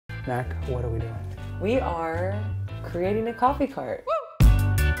Mac, what are we doing? We are creating a coffee cart.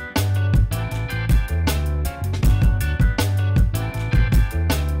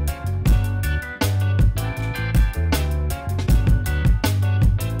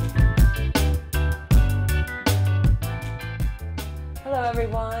 Hello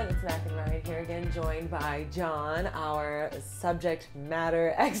everyone, it's Mac and Ryan here again, joined by John, our subject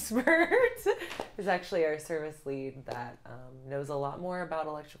matter expert. Who's actually our service lead that knows a lot more about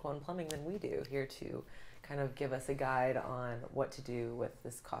electrical and plumbing than we do, here to kind of give us a guide on what to do with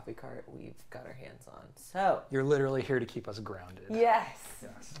this coffee cart we've got our hands on. So You're literally here to keep us grounded. yes.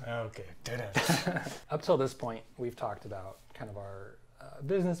 Yes. Okay. Up till this point, we've talked about kind of our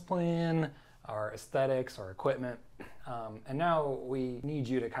business plan, our aesthetics, our equipment, and now we need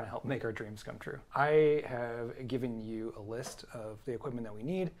you to kind of help make our dreams come true. I have given you a list of the equipment that we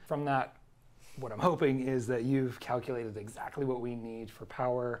need. From that, what I'm hoping is that you've calculated exactly what we need for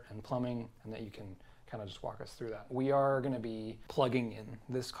power and plumbing, and that you can kind of just walk us through that. We are going to be plugging in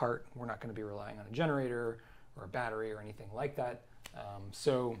this cart. We're not going to be relying on a generator or a battery or anything like that.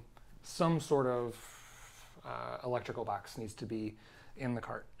 So some sort of electrical box needs to be in the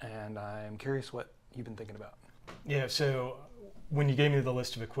cart, and I'm curious what you've been thinking about. Yeah, so when you gave me the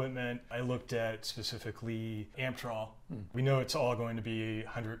list of equipment, I looked at specifically Amtrol. We know it's all going to be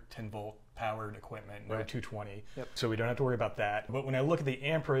 110 volt powered equipment, no Right. 220. Yep. So we don't have to worry about that. But when I look at the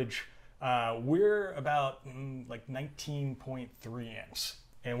amperage, we're about like 19.3 amps.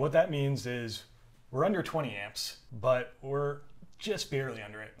 And what that means is we're under 20 amps, but we're just barely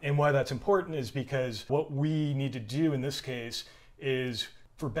under it. And why that's important is because what we need to do in this case is,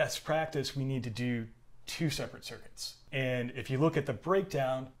 for best practice, we need to do two separate circuits. And if you look at the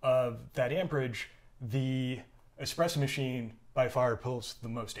breakdown of that amperage, the espresso machine by far pulls the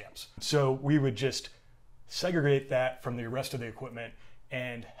most amps. So we would just segregate that from the rest of the equipment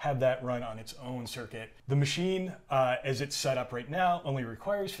and have that run on its own circuit. The machine, as it's set up right now, only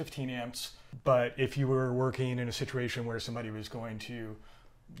requires 15 amps, but if you were working in a situation where somebody was going to,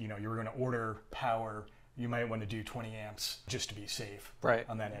 you were going to order power, you might want to do 20 amps just to be safe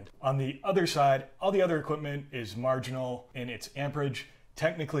on that end. On the other side, all the other equipment is marginal in its amperage.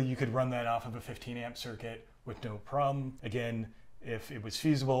 Technically, you could run that off of a 15 amp circuit with no problem. Again, if it was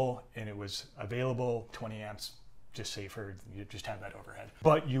feasible and it was available, 20 amps, just safer, you just have that overhead.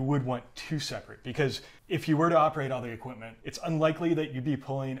 But you would want two separate, because if you were to operate all the equipment, it's unlikely that you'd be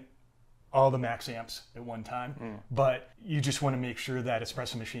pulling all the max amps at one time, but you just want to make sure that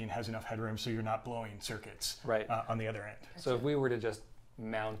espresso machine has enough headroom so you're not blowing circuits on the other end. So if we were to just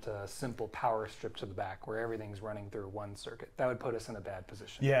mount a simple power strip to the back where everything's running through one circuit, that would put us in a bad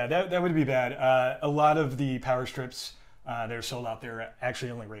position. Yeah, that would be bad. A lot of the power strips that are sold out there are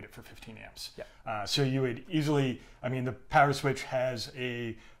actually only rated for 15 amps. Yeah. So you would easily, the power switch has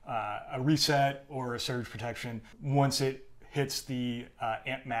a reset or a surge protection. Once it hits the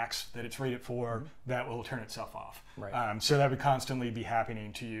amp max that it's rated for, that will turn itself off. Right. So that would constantly be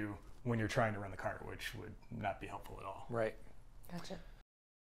happening to you when you're trying to run the cart, which would not be helpful at all. Right. Gotcha.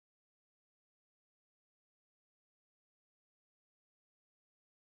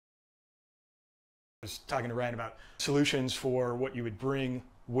 I was talking to Ryan about solutions for what you would bring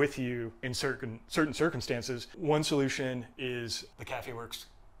with you in certain circumstances. One solution is the Caffewerks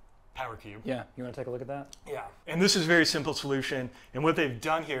Power Cube. Yeah, you want to take a look at that? Yeah, and this is a very simple solution. And what they've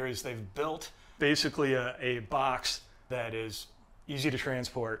done here is they've built basically a box that is easy to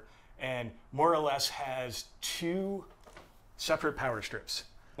transport and more or less has two separate power strips.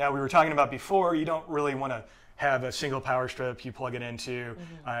 Now, we were talking about before, you don't really want to have a single power strip you plug it into.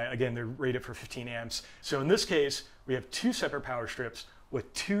 Again, they're rated for 15 amps. So in this case, we have two separate power strips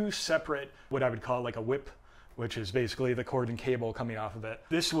with two separate, what I would call like a whip, which is basically the cord and cable coming off of it.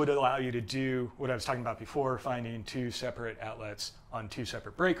 This would allow you to do what I was talking about before, finding two separate outlets on two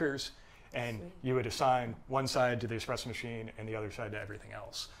separate breakers, and you would assign one side to the espresso machine and the other side to everything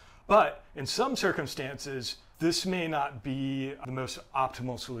else. But in some circumstances, this may not be the most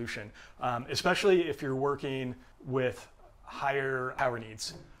optimal solution, especially if you're working with higher power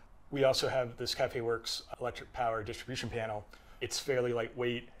needs. We also have this Caffewerks electric power distribution panel. It's fairly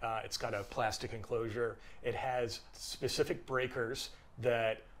lightweight. It's got a plastic enclosure. It has specific breakers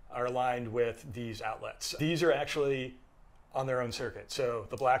that are aligned with these outlets. These are actually on their own circuit. So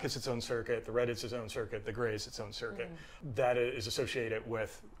the black is its own circuit, the red is its own circuit, the gray is its own circuit. That is associated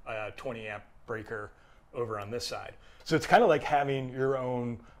with a 20 amp breaker over on this side. So it's kind of like having your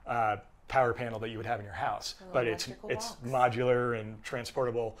own power panel that you would have in your house, but it's modular and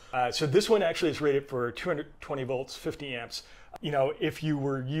transportable. So this one actually is rated for 220 volts, 50 amps. You know, if you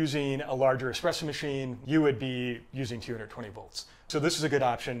were using a larger espresso machine, you would be using 220 volts. So this is a good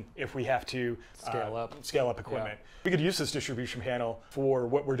option if we have to scale up equipment. Yeah. We could use this distribution panel for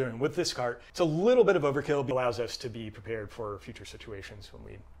what we're doing with this cart. It's a little bit of overkill, but allows us to be prepared for future situations when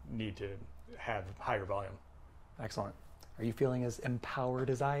we need to have higher volume. Excellent. Are you feeling as empowered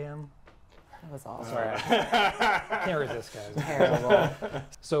as I am? That was awesome. Sorry. Can't resist, guys. Terrible.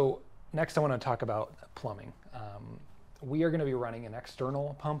 So next I want to talk about plumbing. We are going to be running an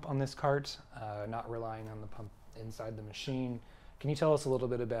external pump on this cart, not relying on the pump inside the machine. Can you tell us a little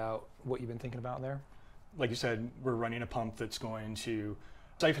bit about what you've been thinking about there? Like you said, we're running a pump that's going to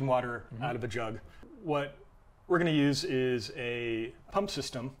siphon water out of a jug. What we're going to use is a pump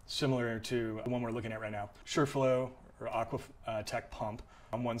system similar to the one we're looking at right now. SureFlow or Aquatech pump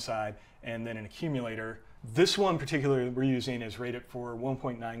on one side, and then an accumulator. This one particularly we're using is rated for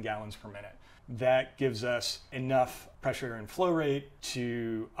 1.9 gallons per minute. That gives us enough pressure and flow rate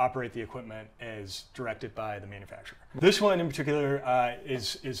to operate the equipment as directed by the manufacturer. This one in particular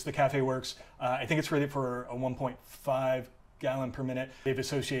is the Caffewerks. I think it's rated for a 1.5 gallon per minute. They've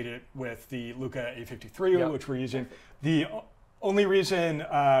associated it with the Luca A53, which we're using. The only reason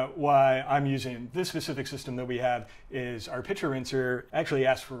why I'm using this specific system that we have is our pitcher rinser actually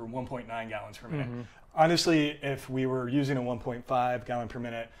asks for 1.9 gallons per minute. Honestly, if we were using a 1.5 gallon per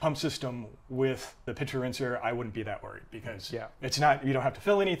minute pump system with the pitcher rinser, I wouldn't be that worried because it's not, you don't have to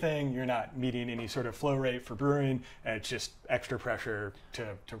fill anything, you're not meeting any sort of flow rate for brewing, it's just extra pressure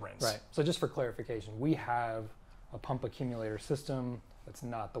to rinse. Right, so just for clarification, we have a pump accumulator system that's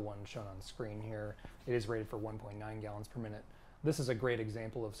not the one shown on the screen here. It is rated for 1.9 gallons per minute. This is a great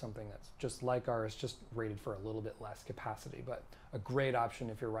example of something that's just like ours, just rated for a little bit less capacity, but a great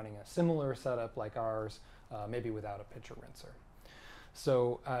option if you're running a similar setup like ours, maybe without a pitcher rinser.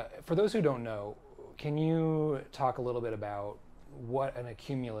 So for those who don't know, can you talk a little bit about what an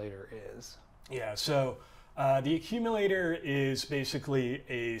accumulator is? Yeah, so the accumulator is basically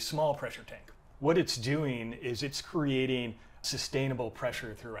a small pressure tank. What it's doing is it's creating sustainable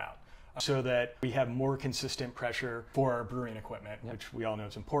pressure throughout, so that we have more consistent pressure for our brewing equipment, which we all know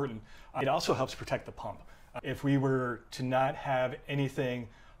is important. It also helps protect the pump. If we were to not have anything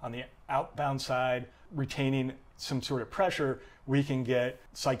on the outbound side retaining some sort of pressure, we can get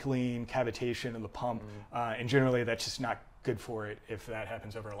cycling, cavitation of the pump, and generally that's just not good for it if that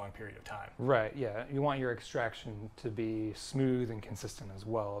happens over a long period of time. Right, yeah. You want your extraction to be smooth and consistent as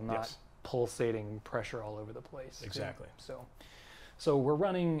well, not pulsating pressure all over the place. Exactly. So we're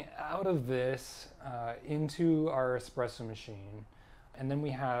running out of this into our espresso machine, and then we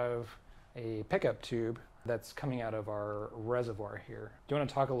have a pickup tube that's coming out of our reservoir here. Do you want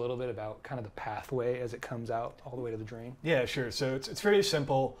to talk a little bit about kind of the pathway as it comes out all the way to the drain? Yeah, sure. So it's very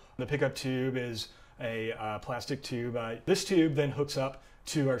simple. The pickup tube is a plastic tube. This tube then hooks up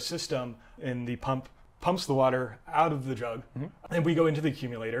to our system, and the pump pumps the water out of the jug, and we go into the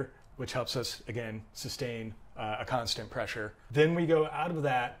accumulator, which helps us, again, sustain a constant pressure. Then we go out of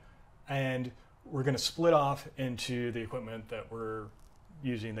that, and we're going to split off into the equipment that we're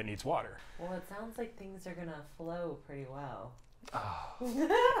using that needs water. Well, it sounds like things are going to flow pretty well. Oh.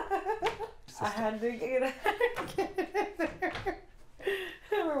 I had to get it there.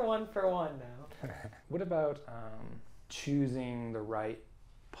 We're 1 for 1 now. What about choosing the right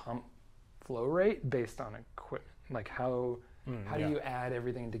pump flow rate based on equipment? Like how do you add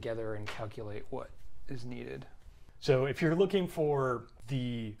everything together and calculate what is needed? So if you're looking for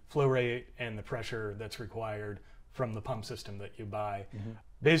the flow rate and the pressure that's required from the pump system that you buy,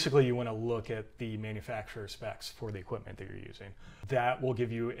 basically you want to look at the manufacturer specs for the equipment that you're using. That will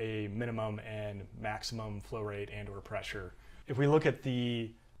give you a minimum and maximum flow rate and or pressure. If we look at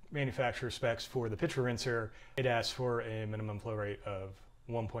the manufacturer specs for the pitcher rinser, it asks for a minimum flow rate of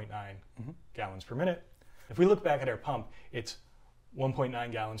 1.9 gallons per minute. If we look back at our pump, it's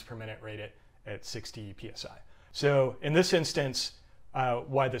 1.9 gallons per minute rated at 60 psi. So in this instance,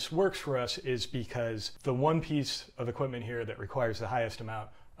 why this works for us is because the one piece of equipment here that requires the highest amount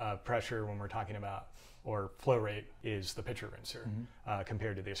of pressure when we're talking about, or flow rate, is the pitcher rinser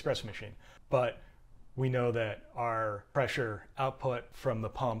compared to the espresso machine. But we know that our pressure output from the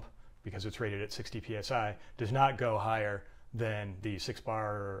pump, because it's rated at 60 psi, does not go higher than the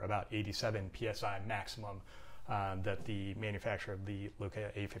 6-bar or about 87 psi maximum that the manufacturer of the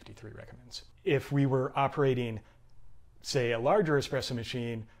Luca A53 recommends. If we were operating, say, a larger espresso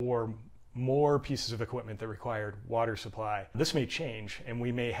machine or more pieces of equipment that required water supply, this may change, and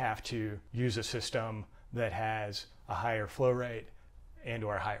we may have to use a system that has a higher flow rate and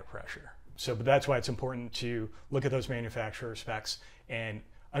or higher pressure. So but that's why it's important to look at those manufacturer specs and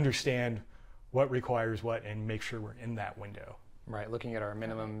understand what requires what and make sure we're in that window. Right, looking at our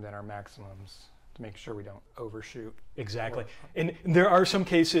minimum and our maximums to to make sure we don't overshoot. Exactly. And there are some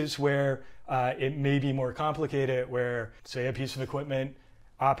cases where it may be more complicated, where, say, a piece of equipment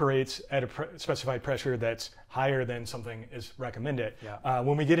operates at a specified pressure that's higher than something is recommended. Yeah.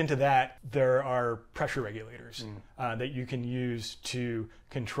 When we get into that, there are pressure regulators that you can use to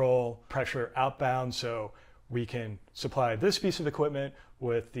control pressure outbound. So we can supply this piece of equipment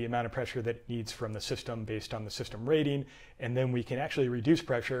with the amount of pressure that it needs from the system based on the system rating, and then we can actually reduce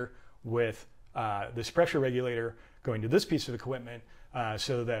pressure with this pressure regulator going to this piece of equipment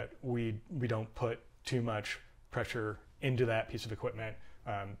so that we don't put too much pressure into that piece of equipment,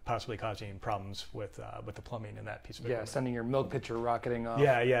 possibly causing problems with the plumbing in that piece of equipment. Yeah, sending your milk pitcher rocketing off.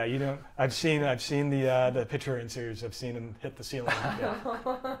 Yeah, yeah. You know, I've seen the pitcher inserts. I've seen them hit the ceiling. Yeah.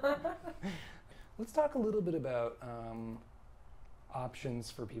 Let's talk a little bit about options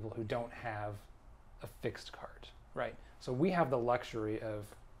for people who don't have a fixed cart, right? So we have the luxury of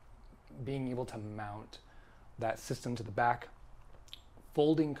being able to mount that system to the back.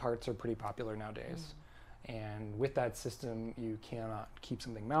 Folding carts are pretty popular nowadays. And with that system, you cannot keep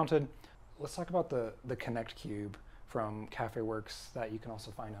something mounted. Let's talk about the Connect Cube from Caffewerks that you can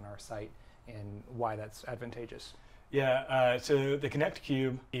also find on our site and why that's advantageous. Yeah, so the Connect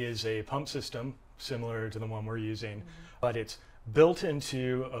Cube is a pump system similar to the one we're using, but it's built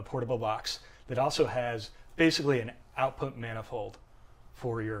into a portable box that also has basically an output manifold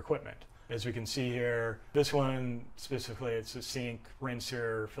for your equipment. As we can see here, this one specifically, it's a sink,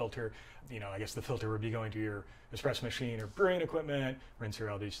 rinser, filter. You know, I guess the filter would be going to your espresso machine or brewing equipment,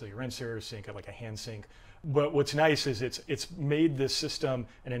 rinser, obviously rinser, sink, like a hand sink. But what's nice is it's made this system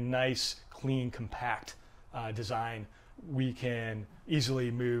in a nice, clean, compact design. We can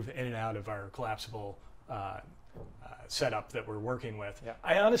easily move in and out of our collapsible setup that we're working with. Yeah.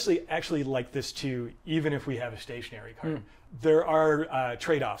 I honestly actually like this too, even if we have a stationary cart. There are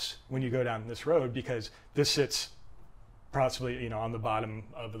trade-offs when you go down this road because this sits possibly, you know, on the bottom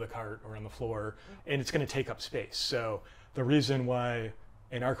of the cart or on the floor, and it's going to take up space. So the reason why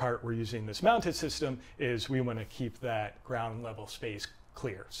in our cart we're using this mounted system is we want to keep that ground level space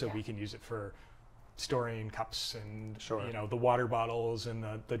clear so we can use it for storing cups and you know, the water bottles and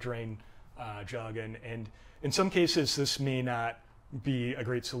the drain jug, and in some cases this may not be a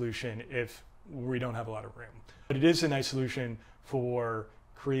great solution if we don't have a lot of room, but it is a nice solution for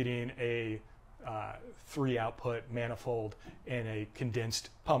creating a 3 output manifold and a condensed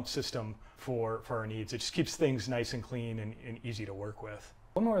pump system for our needs. It just keeps things nice and clean and easy to work with.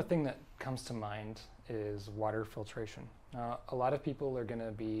 One more thing that comes to mind is water filtration. A lot of people are going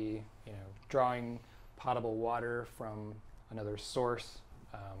to be, you know, drawing potable water from another source,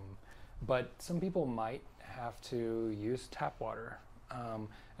 but some people might have to use tap water.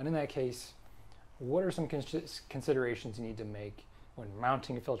 And in that case, what are some considerations you need to make when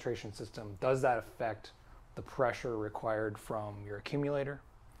mounting a filtration system? Does that affect the pressure required from your accumulator?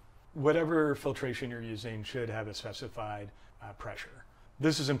 Whatever filtration you're using should have a specified pressure.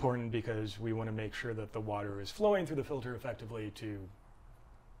 This is important because we want to make sure that the water is flowing through the filter effectively to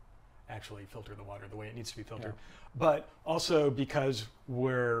actually filter the water the way it needs to be filtered. But also because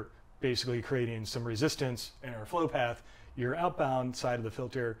we're basically creating some resistance in our flow path, your outbound side of the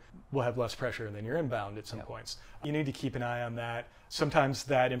filter will have less pressure than your inbound at some points. You need to keep an eye on that. Sometimes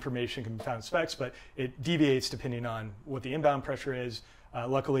that information can be found in specs, but it deviates depending on what the inbound pressure is.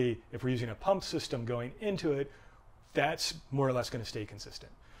 Luckily, if we're using a pump system going into it, that's more or less going to stay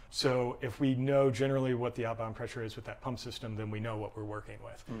consistent. So if we know generally what the outbound pressure is with that pump system, then we know what we're working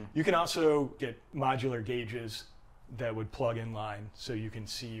with. You can also get modular gauges that would plug in line so you can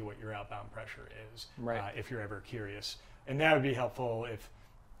see what your outbound pressure is if you're ever curious. And that would be helpful if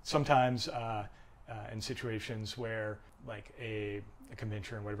sometimes in situations where like a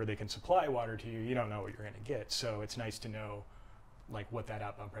convention or whatever, they can supply water to you, you don't know what you're going to get. So it's nice to know like what that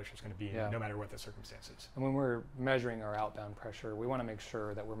outbound pressure is going to be no matter what the circumstances. And when we're measuring our outbound pressure, we want to make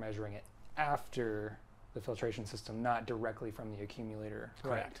sure that we're measuring it after the filtration system, not directly from the accumulator.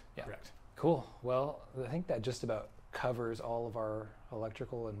 Correct. Yeah. Correct. Cool. Well, I think that just about covers all of our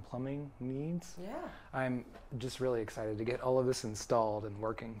electrical and plumbing needs. Yeah. I'm just really excited to get all of this installed and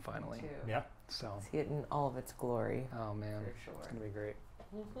working finally. Me too. Yeah. So. See it in all of its glory. Oh man, For sure. it's gonna be great.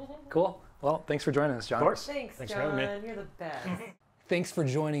 Cool. Well, thanks for joining us, John. Of course. Thanks, Thanks John. for having me. You're the best. Thanks for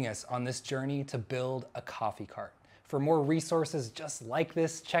joining us on this journey to build a coffee cart. For more resources just like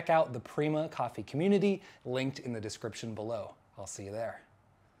this, check out the Prima Coffee Community, linked in the description below. I'll see you there.